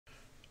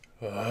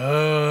We're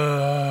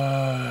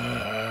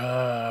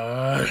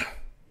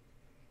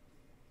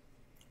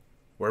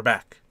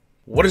back.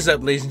 What is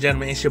up, ladies and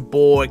gentlemen? It's your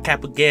boy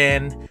Cap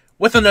again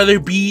with another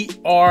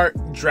BR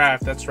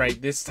draft. That's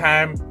right. This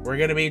time we're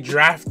gonna be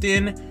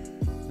drafting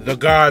the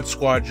God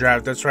Squad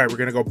draft. That's right. We're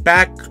gonna go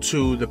back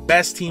to the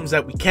best teams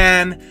that we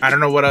can. I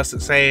don't know what else to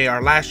say.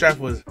 Our last draft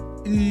was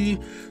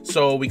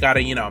so we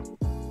gotta,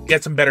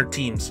 get some better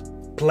teams,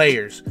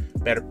 players,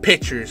 better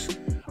pitchers,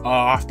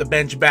 off the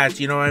bench bats.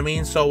 You know what I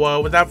mean?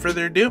 So without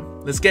further ado,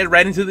 let's get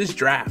right into this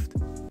draft.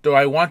 Do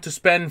I want to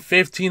spend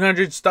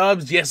 1,500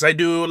 stubs? Yes, I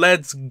do.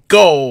 Let's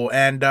go.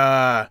 And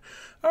all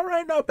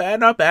right, not bad,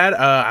 not bad.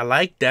 I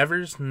like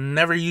Devers.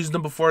 Never used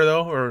them before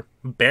though, or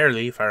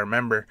barely, if I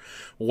remember.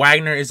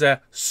 Wagner is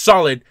a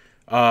solid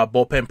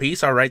bullpen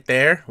piece. All right,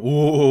 there.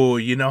 Ooh,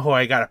 you know who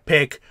I gotta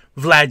pick?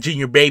 Vlad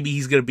Jr. baby.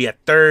 He's gonna be a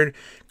third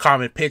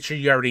common pitcher.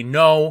 You already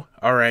know.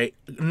 All right,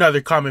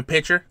 another common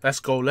pitcher. Let's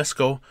go. Let's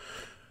go.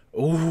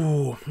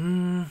 Ooh,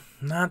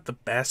 not the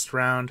best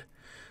round.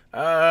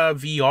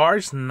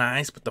 VR's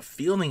nice, but the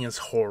fielding is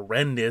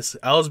horrendous.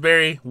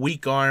 Ellsbury,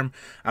 weak arm.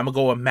 I'm gonna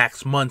go with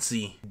Max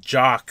Muncy.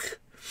 Jock.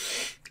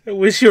 I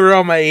wish you were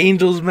on my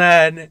Angels,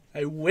 man.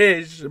 I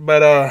wish.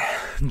 But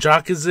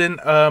Jock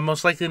isn't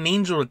most likely an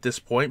Angel at this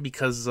point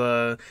because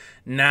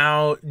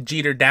now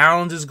Jeter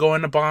Downs is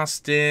going to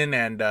Boston,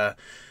 and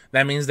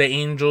that means the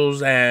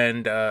Angels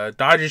and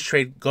Dodgers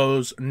trade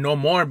goes no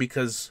more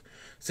because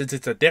since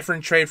it's a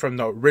different trade from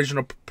the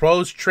original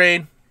proposed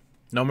trade,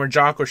 no more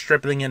Jock or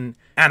Stripling in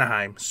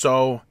Anaheim.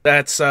 So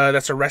that's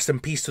a rest in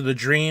peace to the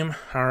dream.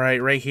 All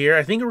right here.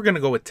 I think we're going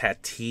to go with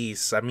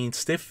Tatis. I mean,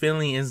 stiff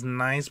Finley is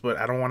nice, but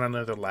I don't want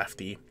another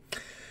lefty.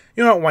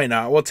 You know what? Why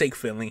not? We'll take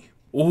Finley.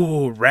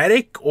 Ooh,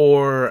 Reddick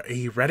or...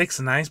 Reddick's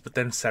nice, but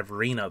then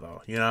Severino,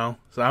 though,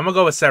 So I'm going to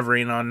go with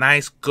Severino.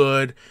 Nice,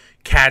 good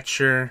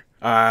catcher.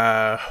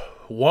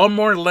 One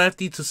more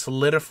lefty to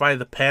solidify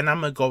the pen. I'm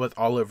going to go with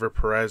Oliver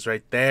Perez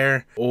right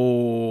there.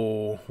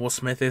 Oh, Will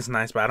Smith is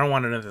nice, but I don't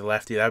want another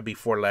lefty. That would be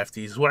 4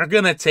 lefties. We're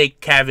going to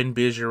take Kevin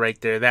Biggio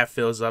right there. That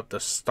fills up the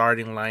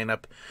starting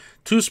lineup.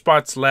 2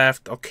 spots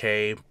left.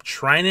 Okay.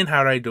 Trinan,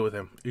 how do I do with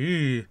him?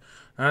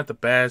 Not the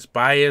best.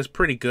 Baez,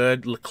 pretty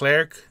good.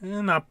 Leclerc,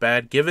 not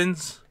bad.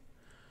 Givens,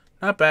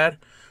 not bad.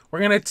 We're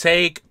going to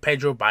take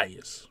Pedro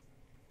Baez.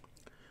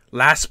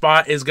 Last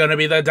spot is going to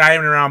be the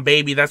diamond round,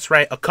 baby. That's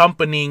right.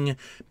 Accompanying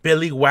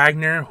Billy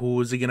Wagner.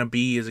 Who is it going to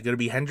be? Is it going to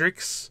be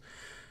Hendricks?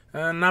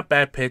 Not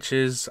bad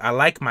pitches. I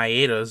like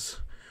Maeda's.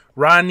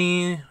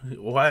 Ronnie.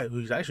 What?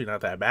 Who's actually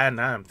not that bad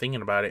now I'm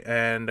thinking about it.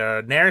 And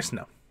Neris,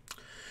 no.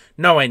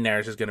 No way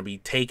Neris is going to be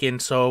taken.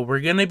 So we're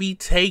going to be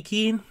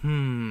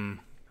taking...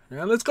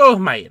 let's go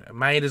with Maeda.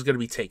 Maeda's going to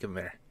be taken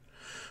there.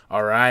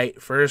 All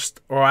right.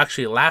 First, or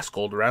actually last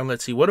gold round.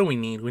 Let's see. What do we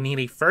need? We need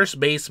a first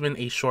baseman,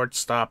 a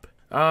shortstop.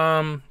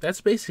 That's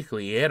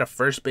basically it. A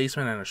first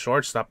baseman and a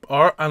shortstop.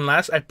 Or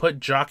unless I put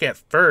Jock at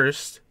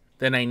first,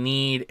 then I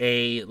need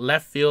a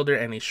left fielder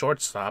and a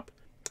shortstop.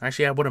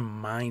 Actually, I wouldn't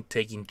mind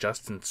taking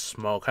Justin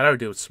Smoke. How do I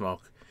do with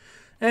Smoke?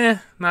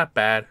 Not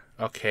bad.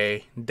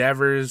 Okay,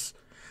 Devers.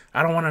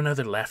 I don't want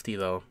another lefty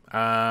though.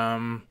 I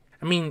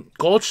mean,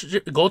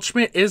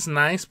 Goldschmidt is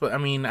nice, but I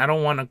mean, I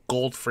don't want a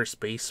gold first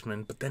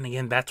baseman. But then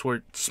again, that's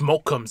where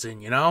Smoke comes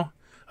in,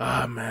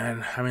 Oh,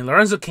 man. I mean,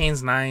 Lorenzo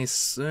Cain's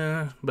nice,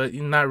 but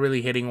not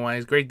really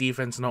hitting-wise. Great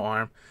defense, no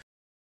arm.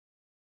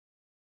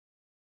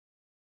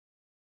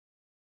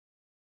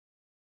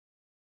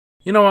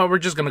 You know what? We're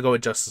just going to go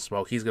with Justin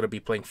Smoke. He's going to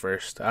be playing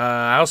first.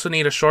 I also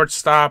need a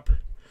shortstop.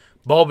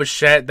 Bo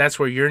Bichette, that's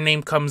where your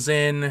name comes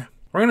in.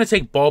 We're going to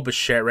take Bo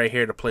Bichette right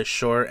here to play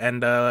short.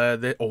 And,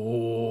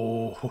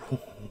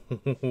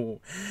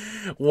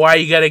 why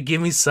you got to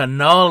give me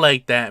Sano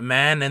like that,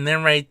 man? And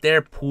then right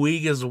there,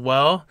 Puig as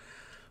well.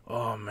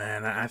 Oh,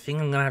 man, I think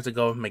I'm going to have to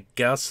go with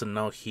Miguel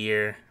Sano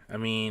here. I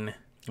mean,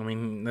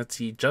 let's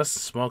see.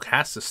 Justin Smoke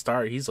has to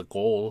start. He's a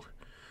gold.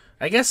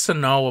 I guess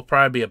Sano will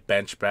probably be a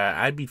bench bat.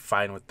 I'd be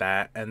fine with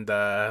that. And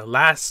the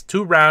last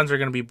 2 rounds are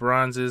going to be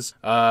bronzes.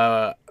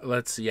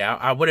 Let's see.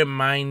 I wouldn't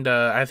mind.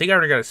 I think I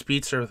already got a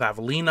speedster with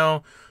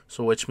Avellino,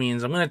 so which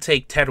means I'm going to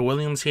take Ted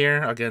Williams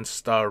here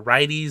against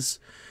righties.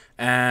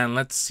 And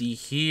let's see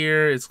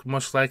here. It's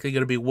most likely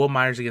going to be Will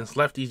Myers against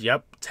lefties.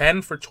 Yep,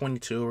 10 for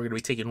 22. We're going to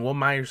be taking Will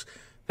Myers.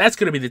 That's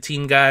going to be the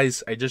team,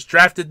 guys. I just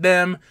drafted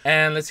them,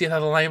 and let's see how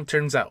the lineup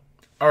turns out.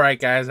 All right,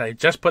 guys, I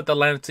just put the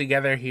lineup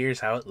together.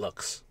 Here's how it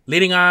looks.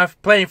 Leading off,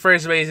 playing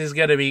first base is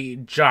going to be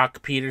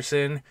Jock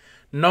Peterson.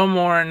 No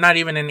more, not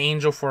even an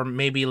Angel for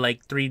maybe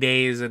like 3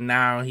 days, and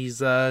now he's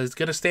going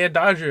to stay a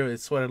Dodger.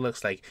 It's what it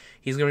looks like.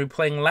 He's going to be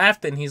playing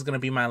left, and he's going to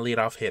be my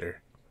leadoff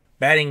hitter.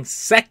 Batting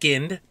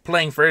second,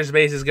 playing first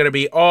base is going to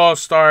be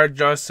All-Star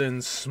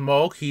Justin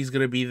Smoke. He's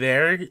going to be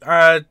there.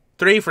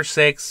 3 for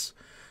 6.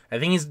 I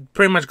think he's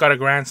pretty much got a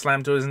grand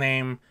slam to his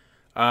name.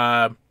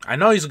 I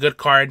know he's a good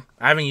card.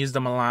 I haven't used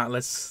him a lot.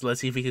 Let's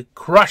see if he could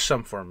crush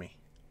some for me.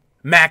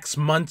 Max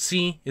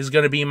Muncy is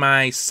going to be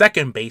my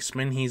second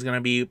baseman. He's going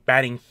to be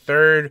batting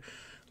third.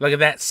 Look at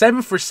that,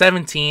 7 for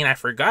 17. I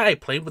forgot I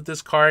played with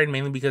this card,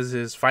 mainly because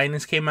his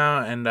finest came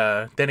out. And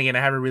then again, I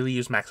haven't really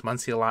used Max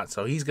Muncy a lot,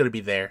 so he's going to be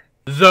there.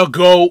 The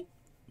GOAT,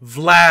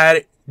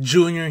 Vlad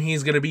Jr.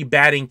 He's going to be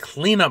batting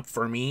cleanup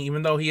for me,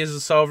 even though he is a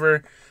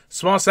silver.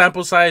 Small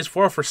sample size,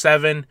 4 for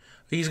 7.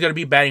 He's going to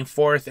be batting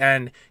fourth,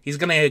 and he's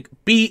going to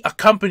be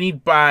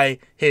accompanied by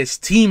his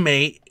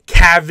teammate,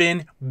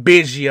 Kevin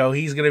Biggio.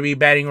 He's going to be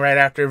batting right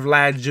after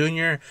Vlad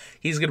Jr.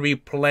 He's going to be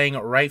playing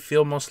right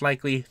field most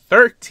likely.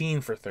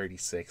 13 for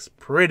 36.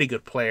 Pretty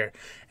good player.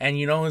 And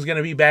you know who's going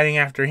to be batting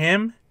after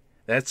him?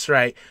 That's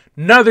right.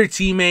 Another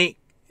teammate.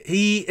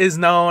 He is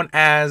known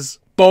as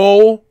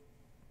Bo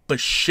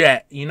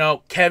Bichette. You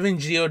know, Kevin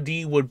God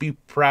would be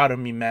proud of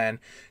me, man.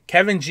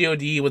 Kevin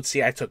God would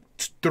see I took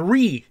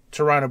 3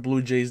 Toronto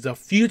Blue Jays, the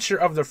future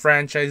of the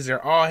franchise.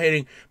 They're all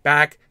hitting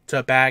back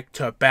to back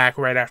to back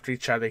right after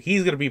each other.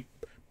 He's going to be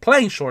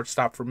playing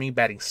shortstop for me,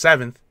 batting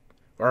 7th.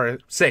 Or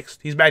 6th.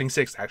 He's batting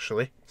 6th,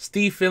 actually.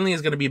 Steve Finley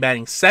is going to be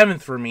batting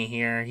 7th for me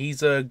here.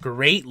 He's a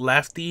great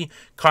lefty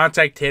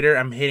contact hitter.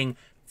 I'm hitting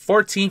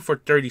 14 for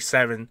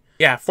 37.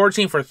 Yeah,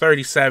 14 for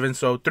 37,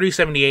 so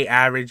 378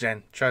 average,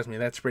 and trust me,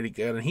 that's pretty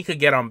good. And he could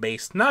get on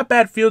base. Not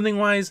bad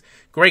fielding-wise.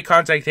 Great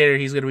contact hitter.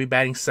 He's going to be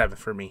batting 7th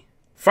for me.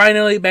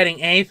 Finally, batting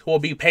 8th will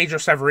be Pedro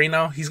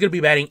Severino. He's going to be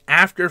batting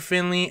after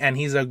Finley, and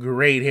he's a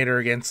great hitter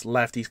against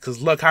lefties.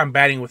 Because look how I'm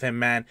batting with him,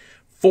 man.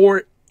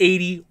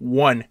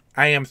 481.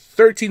 I am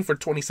 13 for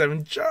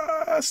 27,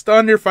 just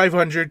under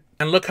 500.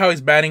 And look how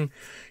he's batting.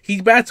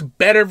 He bats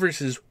better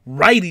versus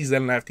righties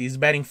than lefties. He's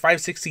batting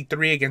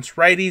 563 against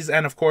righties,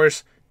 and of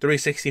course,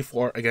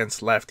 364 against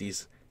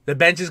lefties. The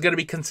bench is going to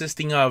be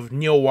consisting of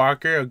Neil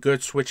Walker, a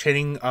good switch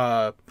hitting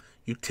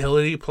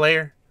utility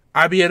player.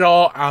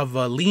 Abiadol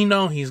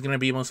Avelino, he's going to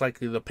be most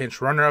likely the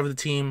pinch runner of the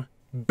team.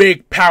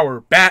 Big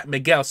power bat,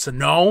 Miguel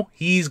Sano.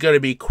 He's going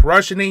to be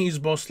crushing it. He's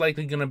most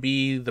likely going to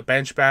be the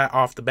bench bat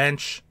off the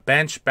bench.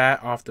 Bench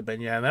bat off the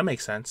bench. Yeah, that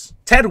makes sense.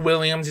 Ted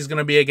Williams, he's going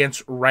to be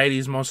against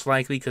righties most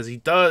likely because he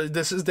does.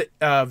 This is the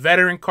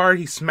veteran card.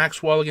 He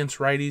smacks well against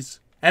righties.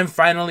 And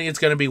finally, it's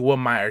going to be Will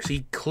Myers.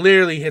 He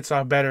clearly hits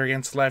off better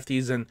against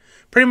lefties. And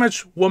pretty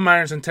much Will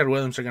Myers and Ted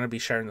Williams are going to be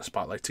sharing the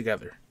spotlight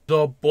together.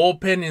 The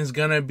bullpen is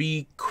going to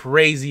be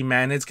crazy,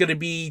 man. It's going to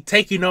be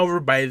taken over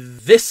by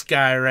this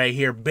guy right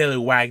here, Billy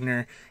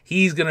Wagner.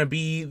 He's going to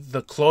be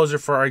the closer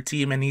for our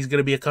team, and he's going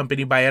to be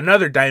accompanied by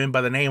another diamond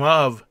by the name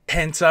of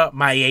Kenta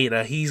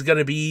Maeda. He's going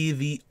to be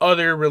the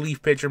other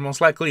relief pitcher,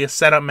 most likely a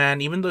setup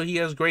man. Even though he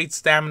has great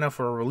stamina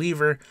for a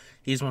reliever,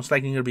 he's most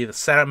likely going to be the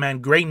setup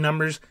man. Great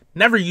numbers.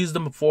 Never used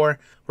them before.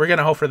 We're going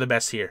to hope for the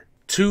best here.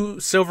 2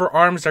 silver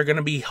arms are going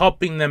to be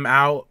helping them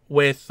out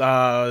with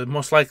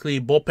most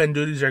likely bullpen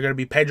duties are going to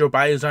be Pedro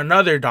Baez,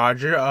 another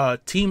Dodger, a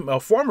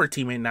former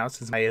teammate now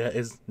since Maeda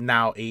is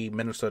now a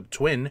Minnesota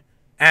Twin,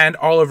 and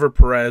Oliver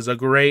Perez, a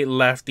great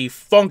lefty,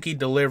 funky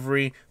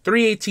delivery,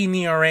 3.18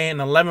 ERA and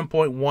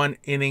 11.1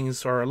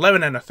 innings or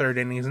 11 1/3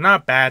 innings,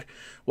 not bad.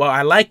 Well,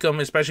 I like him,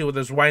 especially with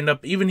his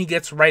windup. Even he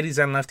gets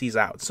righties and lefties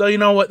out. So you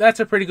know what? That's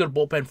a pretty good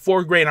bullpen.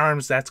 4 great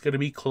arms. That's going to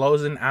be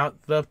closing out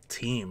the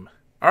team.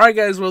 Alright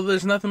guys, well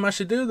there's nothing much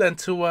to do than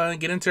to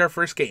get into our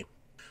first game.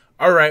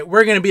 Alright,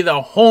 we're going to be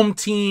the home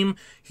team.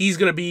 He's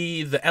going to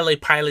be the LA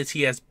Pilots.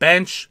 He has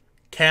Bench,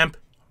 Kemp,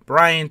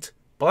 Bryant,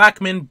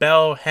 Blackman,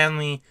 Bell,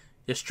 Hanley,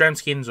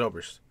 Yastrzemski, and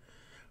Zobrist.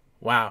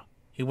 Wow,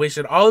 he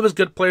wasted all of his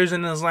good players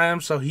in his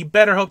lineup, so he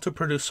better hope to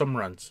produce some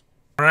runs.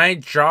 Alright,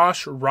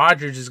 Josh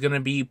Rogers is going to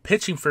be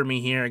pitching for me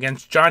here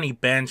against Johnny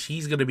Bench.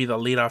 He's going to be the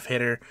leadoff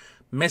hitter.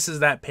 Misses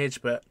that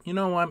pitch, but you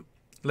know what?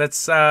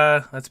 Let's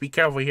be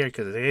careful here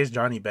because it is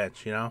Johnny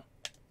Bench, you know.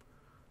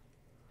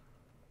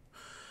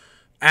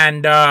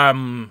 And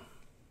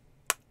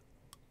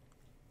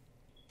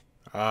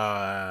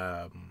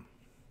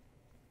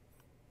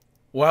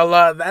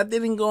well, that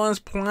didn't go as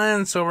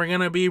planned, so we're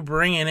gonna be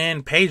bringing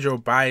in Pedro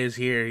Baez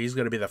here. He's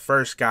gonna be the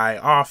first guy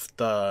off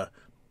the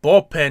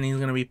bullpen. He's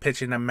gonna be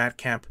pitching to Matt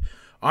Kemp.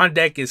 On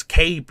deck is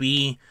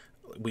KB.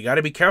 We got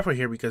to be careful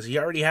here because he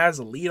already has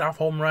a leadoff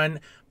home run.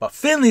 But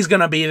Finley's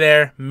going to be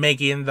there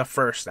making the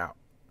first out.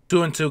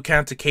 2-2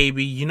 count to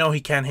KB. You know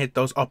he can't hit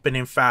those up and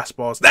in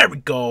fastballs. There we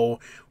go.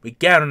 We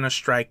get on a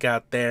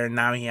strikeout there.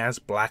 Now he has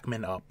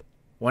Blackman up.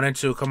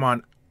 1-2. Come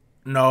on.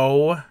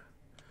 No.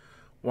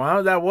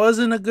 Well, that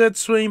wasn't a good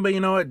swing. But you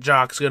know what?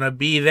 Jock's going to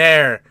be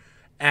there.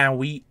 And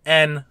we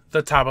end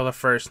the top of the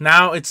first.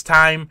 Now it's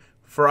time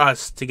for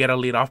us to get a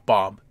leadoff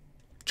bomb.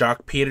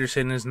 Jock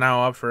Peterson is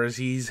now up for us.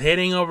 He's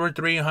hitting over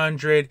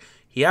 300.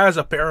 He has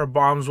a pair of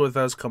bombs with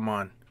us. Come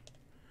on.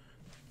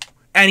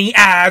 And he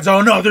adds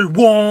another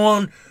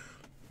one.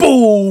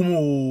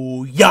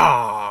 Boom.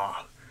 Yeah.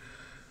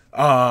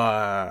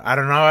 I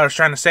don't know what I was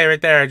trying to say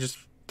right there. I just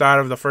thought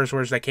of the first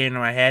words that came to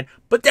my head.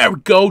 But there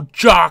we go.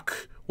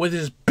 Jock with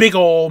his big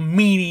old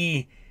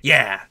meaty.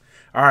 Yeah.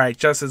 All right.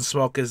 Justin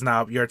Smoke is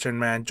now your turn,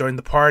 man. Join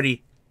the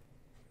party.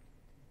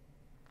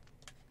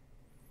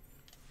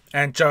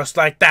 And just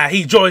like that,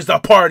 he joins the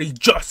party.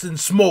 Justin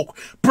Smoke,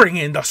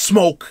 bringing the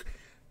smoke.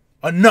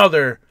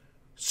 Another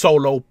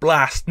solo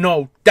blast,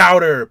 no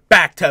doubter.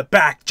 Back to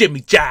back, Jimmy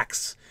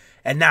Jacks.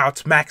 And now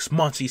it's Max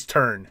Muncy's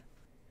turn.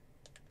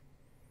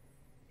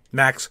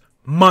 Max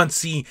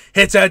Muncy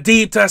hits a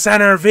deep to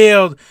center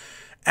field.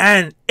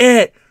 And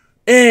it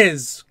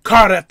is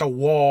caught at the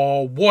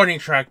wall. Warning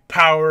track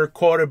power,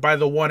 quoted by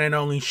the one and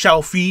only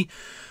Shelfie.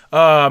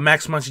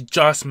 Max Muncy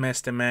just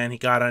missed it, man. He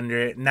got under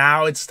it.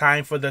 Now it's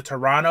time for the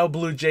Toronto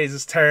Blue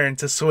Jays' turn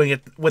to swing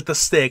it with the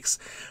sticks.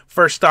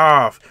 First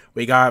off,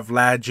 we got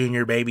Vlad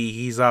Jr., baby.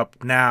 He's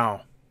up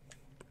now.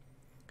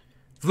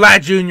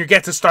 Vlad Jr.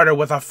 gets it started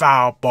with a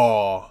foul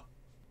ball.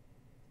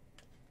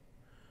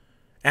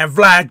 And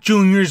Vlad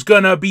Jr. is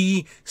going to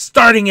be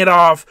starting it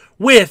off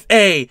with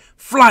a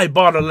fly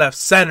ball to left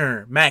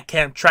center. Matt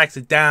Kemp tracks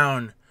it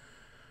down.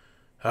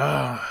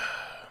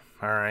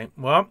 Alright,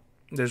 well,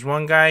 there's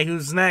one guy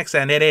who's next,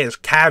 and it is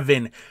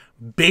Kevin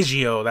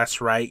Biggio.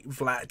 That's right.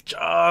 Vlad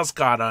just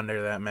got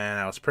under that, man.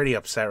 I was pretty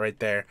upset right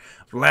there.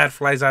 Vlad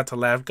flies out to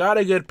left. Got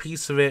a good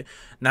piece of it.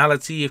 Now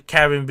let's see if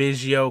Kevin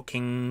Biggio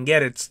can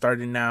get it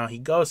started now. He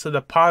goes to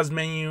the pause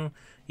menu.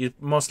 He's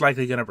most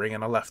likely going to bring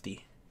in a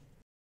lefty.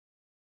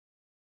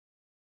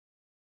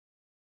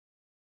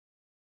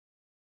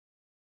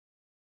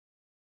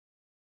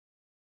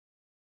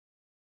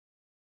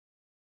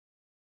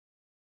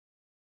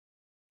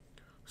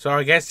 So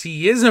I guess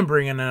he isn't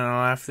bringing in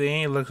a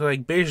lefty. It looks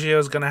like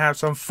Biggio's going to have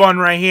some fun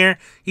right here.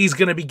 He's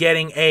going to be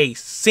getting a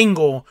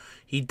single.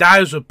 He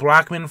dives with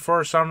Blackman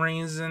for some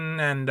reason,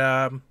 and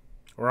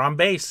we're on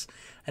base.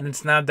 And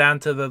it's now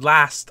down to the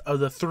last of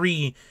the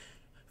three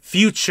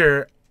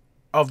future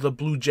of the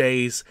Blue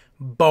Jays,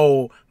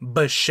 Bo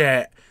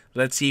Bichette.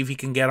 Let's see if he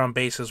can get on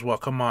base as well.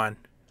 Come on.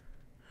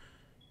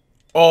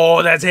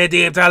 Oh, that's hit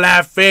deep to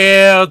left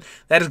field.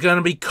 That is going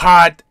to be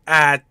caught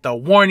at the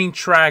warning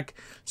track.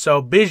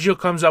 So Biggio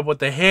comes up with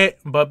the hit,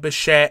 but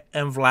Bichette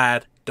and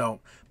Vlad don't.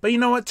 But you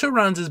know what? 2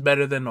 runs is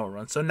better than no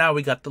runs. So now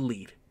we got the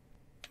lead.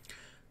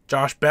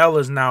 Josh Bell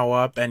is now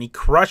up, and he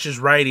crushes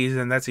righties,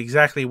 and that's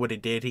exactly what he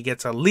did. He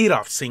gets a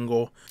leadoff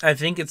single. I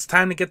think it's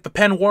time to get the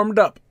pen warmed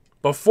up.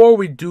 Before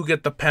we do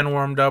get the pen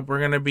warmed up, we're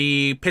going to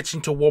be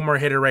pitching to one more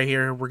hitter right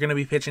here. We're going to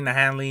be pitching to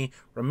Hanley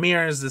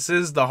Ramirez. This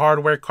is the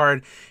hardware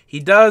card. He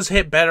does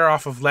hit better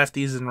off of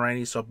lefties than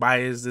righties, so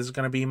Baez, this is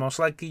going to be most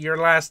likely your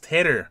last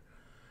hitter.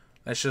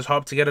 Let's just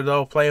hope to get a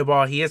double play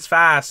ball. He is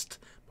fast,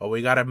 but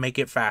we got to make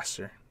it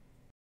faster.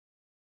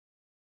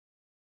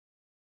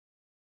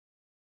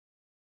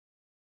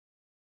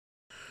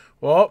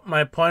 Well, my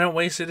opponent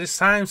wasted his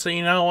time, so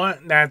you know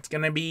what? That's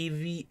going to be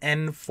the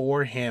end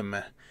for him.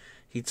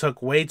 He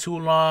took way too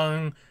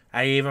long.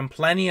 I gave him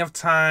plenty of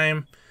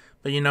time.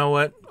 But you know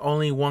what?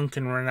 Only one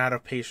can run out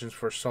of patience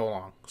for so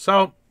long.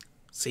 So,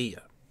 see ya.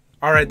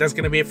 Alright, that's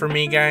going to be it for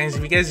me, guys.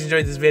 If you guys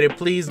enjoyed this video,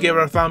 please give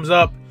it a thumbs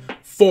up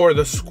for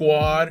the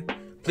squad.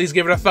 Please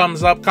give it a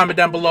thumbs up. Comment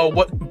down below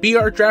what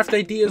BR draft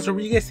ideas or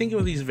what you guys think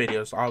of these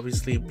videos.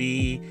 Obviously,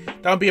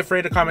 don't be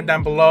afraid to comment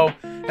down below.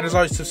 And as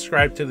always,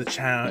 subscribe to the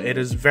channel. It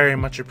is very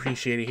much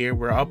appreciated here.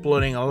 We're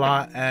uploading a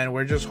lot, and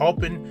we're just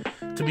hoping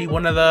to be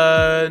one of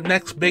the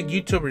next big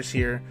YouTubers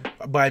here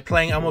by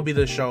playing MLB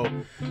The Show.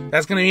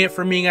 That's going to be it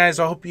for me, guys.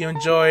 I hope you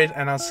enjoyed,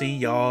 and I'll see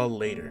y'all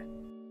later.